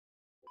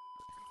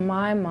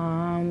My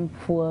mom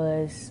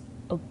was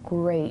a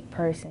great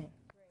person.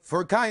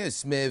 For Kaya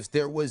Smith,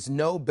 there was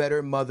no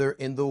better mother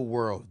in the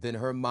world than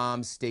her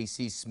mom,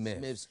 Stacey Smith.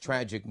 Smith's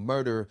tragic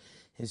murder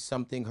is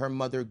something her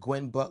mother,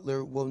 Gwen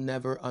Butler, will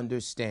never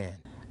understand.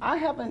 I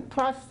haven't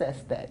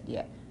processed that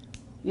yet.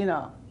 You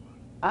know,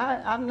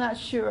 I'm not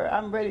sure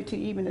I'm ready to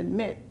even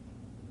admit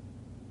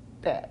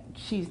that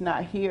she's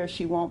not here,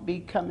 she won't be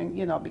coming,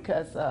 you know,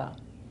 because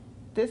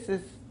this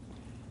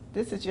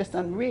is just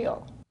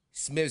unreal.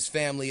 Smith's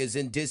family is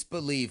in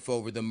disbelief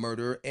over the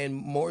murder, and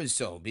more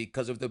so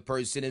because of the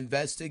person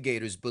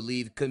investigators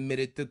believe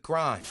committed the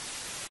crime.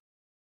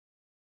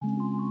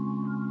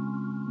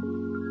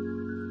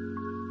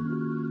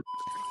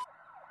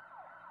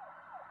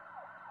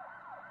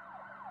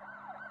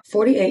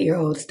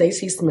 "48-year-old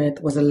Stacey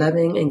Smith was a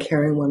loving and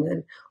caring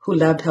woman who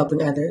loved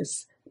helping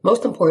others.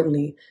 Most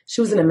importantly, she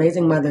was an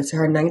amazing mother to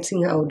her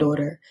 19-year-old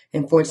daughter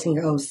and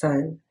 14-year-old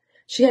son.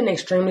 She had an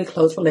extremely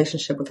close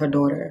relationship with her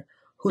daughter,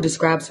 who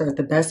describes her as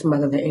the best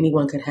mother that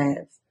anyone could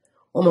have.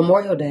 On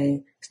Memorial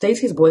Day,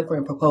 Stacey's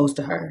boyfriend proposed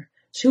to her.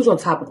 She was on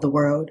top of the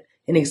world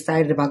and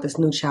excited about this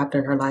new chapter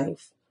in her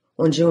life.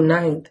 On June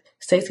 9th,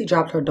 Stacey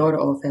dropped her daughter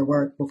off at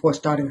work before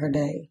starting her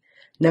day,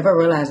 never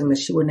realizing that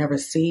she would never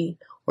see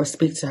or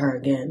speak to her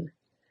again.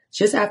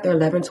 Just after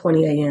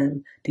 11:20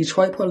 a.m.,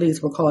 Detroit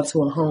police were called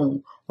to a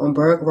home on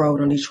Berg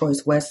Road on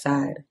Detroit's west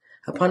side.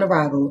 Upon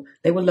arrival,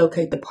 they would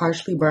locate the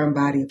partially burned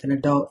body of an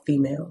adult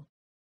female.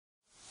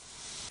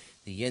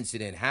 The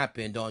incident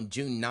happened on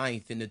June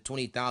 9th in the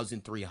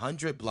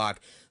 20,300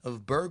 block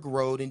of Berg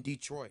Road in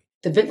Detroit.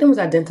 The victim was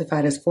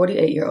identified as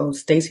 48-year-old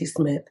Stacey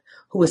Smith,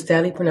 who was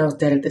sadly pronounced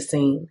dead at the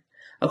scene.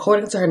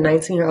 According to her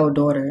 19-year-old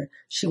daughter,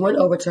 she went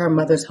over to her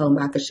mother's home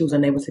after she was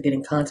unable to get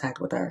in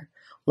contact with her.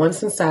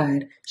 Once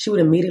inside, she would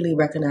immediately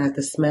recognize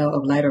the smell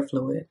of lighter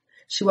fluid.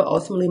 She would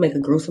ultimately make a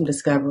gruesome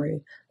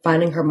discovery,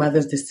 finding her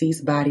mother's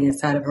deceased body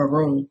inside of her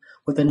room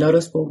with a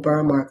noticeable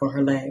burn mark on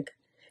her leg.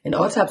 An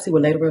autopsy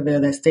would later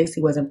reveal that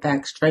Stacey was in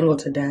fact strangled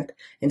to death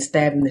and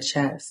stabbed in the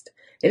chest.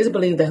 It is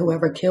believed that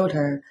whoever killed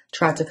her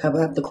tried to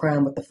cover up the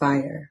crime with the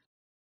fire.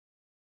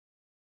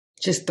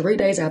 Just 3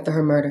 days after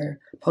her murder,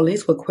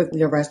 police would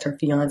quickly arrest her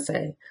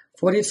fiance,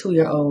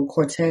 42-year-old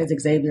Cortez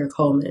Xavier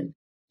Coleman.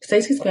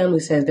 Stacey's family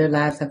says their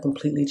lives have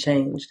completely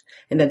changed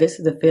and that this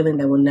is a feeling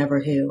that will never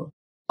heal.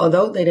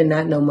 Although they did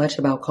not know much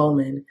about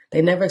Coleman,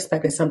 they never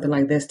expected something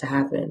like this to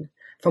happen.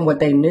 From what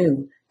they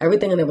knew,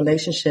 everything in the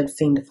relationship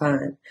seemed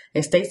fine,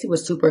 and Stacey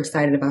was super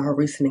excited about her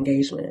recent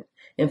engagement.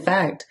 In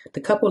fact,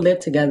 the couple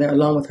lived together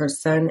along with her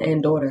son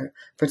and daughter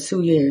for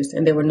 2 years,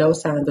 and there were no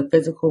signs of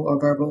physical or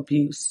verbal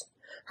abuse.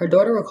 Her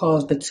daughter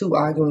recalls the two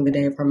arguing the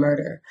day of her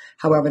murder.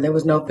 However, there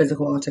was no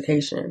physical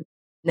altercation.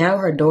 Now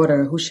her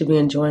daughter, who should be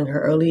enjoying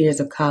her early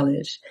years of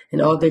college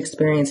and all the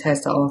experience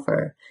has to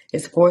offer,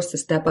 is forced to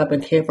step up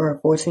and care for her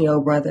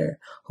 14-year-old brother,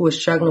 who is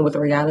struggling with the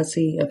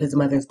reality of his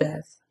mother's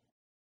death.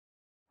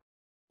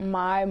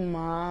 My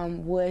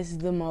mom was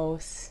the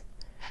most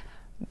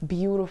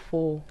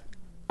beautiful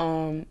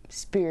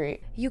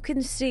spirit. You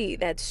can see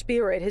that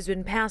spirit has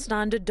been passed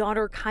on to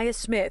daughter Kaya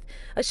Smith.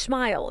 A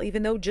smile,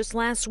 even though just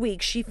last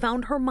week she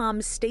found her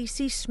mom,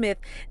 Stacey Smith,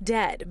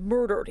 dead,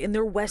 murdered in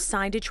their West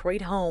Side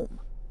Detroit home.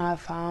 I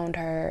found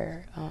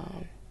her,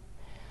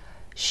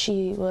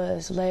 she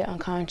was laid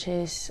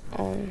unconscious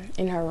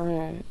in her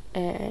room,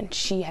 and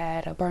she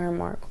had a burn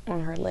mark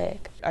on her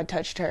leg. I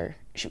touched her,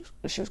 she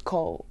was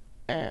cold,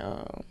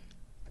 and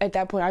at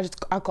that point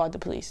I called the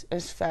police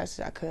as fast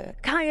as I could.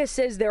 Kaya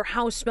says their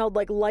house smelled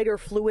like lighter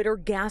fluid or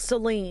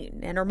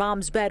gasoline, and her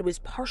mom's bed was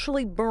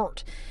partially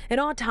burnt. An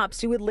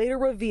autopsy would later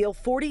reveal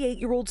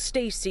 48-year-old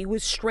Stacey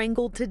was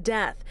strangled to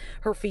death.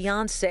 Her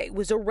fiance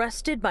was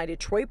arrested by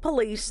Detroit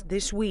police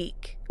this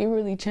week. It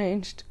really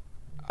changed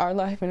our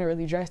life in a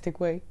really drastic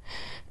way,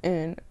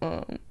 and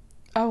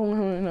I want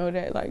him to know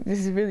that this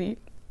is really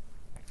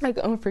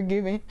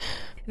unforgiving.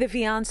 The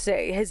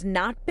fiance has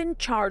not been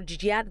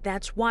charged yet.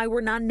 That's why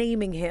we're not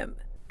naming him.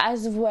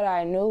 As of what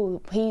I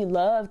knew, he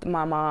loved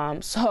my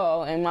mom,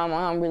 and my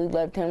mom really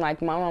loved him. My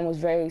mom was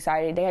very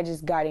excited. They had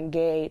just got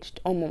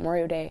engaged on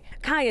Memorial Day.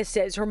 Kaya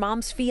says her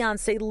mom's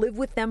fiance lived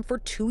with them for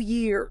 2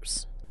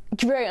 years.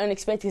 It's very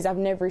unexpected because I've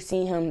never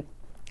seen him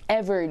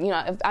ever,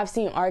 I've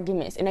seen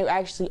arguments, and they were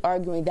actually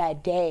arguing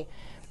that day,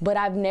 but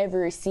I've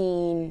never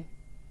seen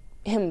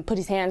him put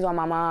his hands on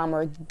my mom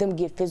or them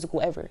get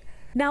physical ever.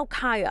 Now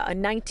Kaya, a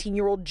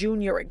 19-year-old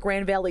junior at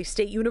Grand Valley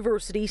State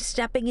University,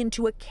 stepping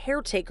into a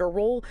caretaker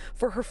role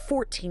for her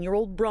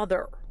 14-year-old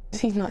brother.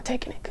 He's not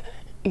taking it good.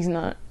 He's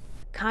not.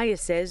 Kaya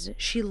says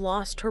she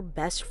lost her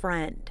best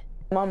friend.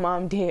 My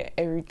mom did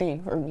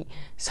everything for me,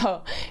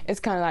 so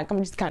it's kind of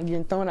I'm just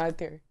getting thrown out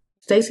there.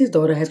 Stacey's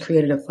daughter has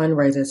created a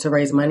fundraiser to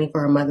raise money for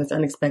her mother's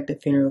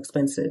unexpected funeral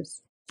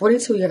expenses.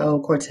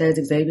 42-year-old Cortez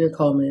Xavier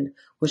Coleman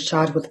was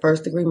charged with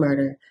first-degree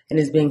murder and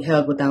is being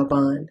held without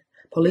bond.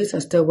 Police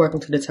are still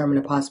working to determine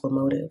a possible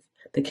motive.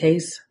 The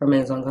case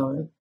remains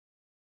ongoing.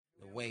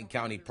 The Wayne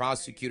County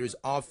Prosecutor's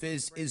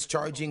Office is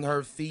charging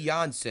her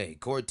fiance,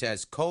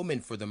 Cortez Coleman,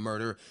 for the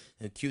murder,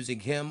 accusing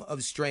him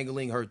of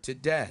strangling her to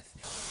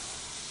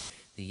death.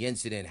 The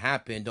incident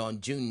happened on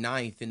June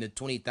 9th in the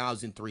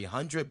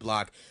 20,300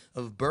 block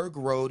of Berg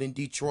Road in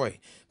Detroit.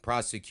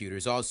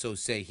 Prosecutors also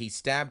say he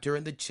stabbed her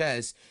in the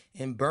chest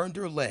and burned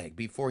her leg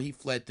before he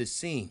fled the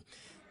scene.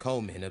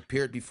 Coleman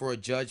appeared before a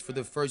judge for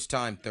the first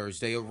time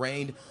Thursday,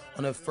 arraigned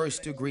on a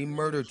first-degree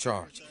murder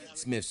charge.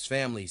 Smith's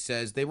family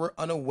says they were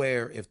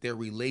unaware if their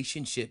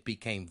relationship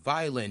became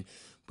violent,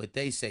 but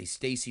they say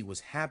Stacey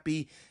was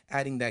happy,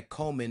 adding that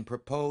Coleman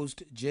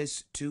proposed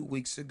just 2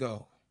 weeks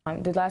ago.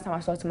 The last time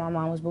I spoke to my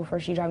mom was before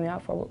she dropped me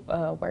out for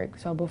work.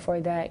 So before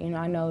that,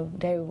 I know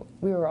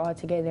we were all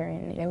together,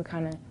 and they were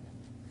kind of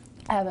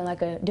having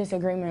like a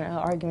disagreement, an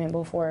argument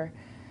before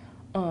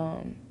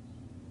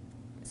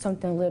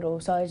something little.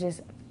 So it's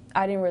just,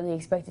 I didn't really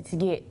expect it to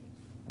get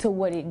to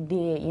what it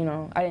did,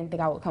 I didn't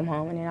think I would come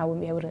home and then I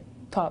wouldn't be able to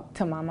talk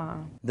to my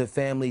mom. The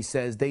family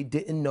says they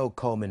didn't know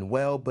Coleman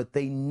well, but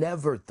they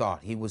never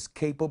thought he was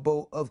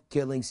capable of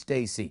killing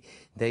Stacey.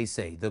 They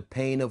say the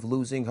pain of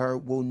losing her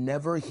will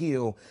never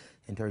heal,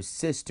 and her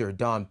sister,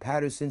 Dawn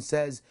Patterson,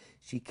 says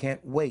she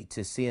can't wait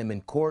to see him in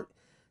court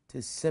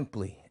to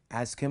simply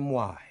ask him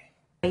why.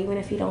 Even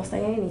if he don't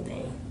say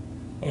anything,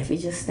 if he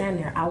just stand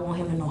there, I want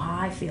him to know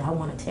how I feel. I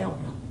want to tell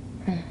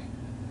him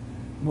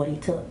what he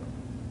took.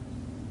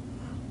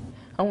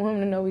 I want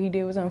him to know what he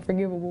did was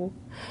unforgivable.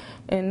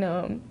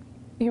 And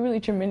he really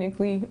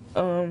tremendously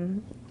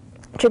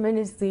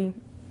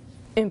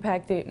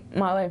impacted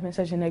my life in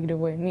such a negative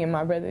way, me and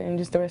my brother and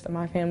just the rest of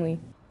my family.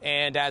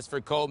 And as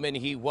for Coleman,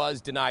 he was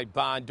denied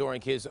bond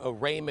during his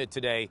arraignment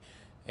today,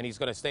 and he's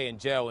going to stay in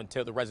jail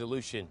until the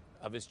resolution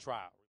of his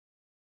trial.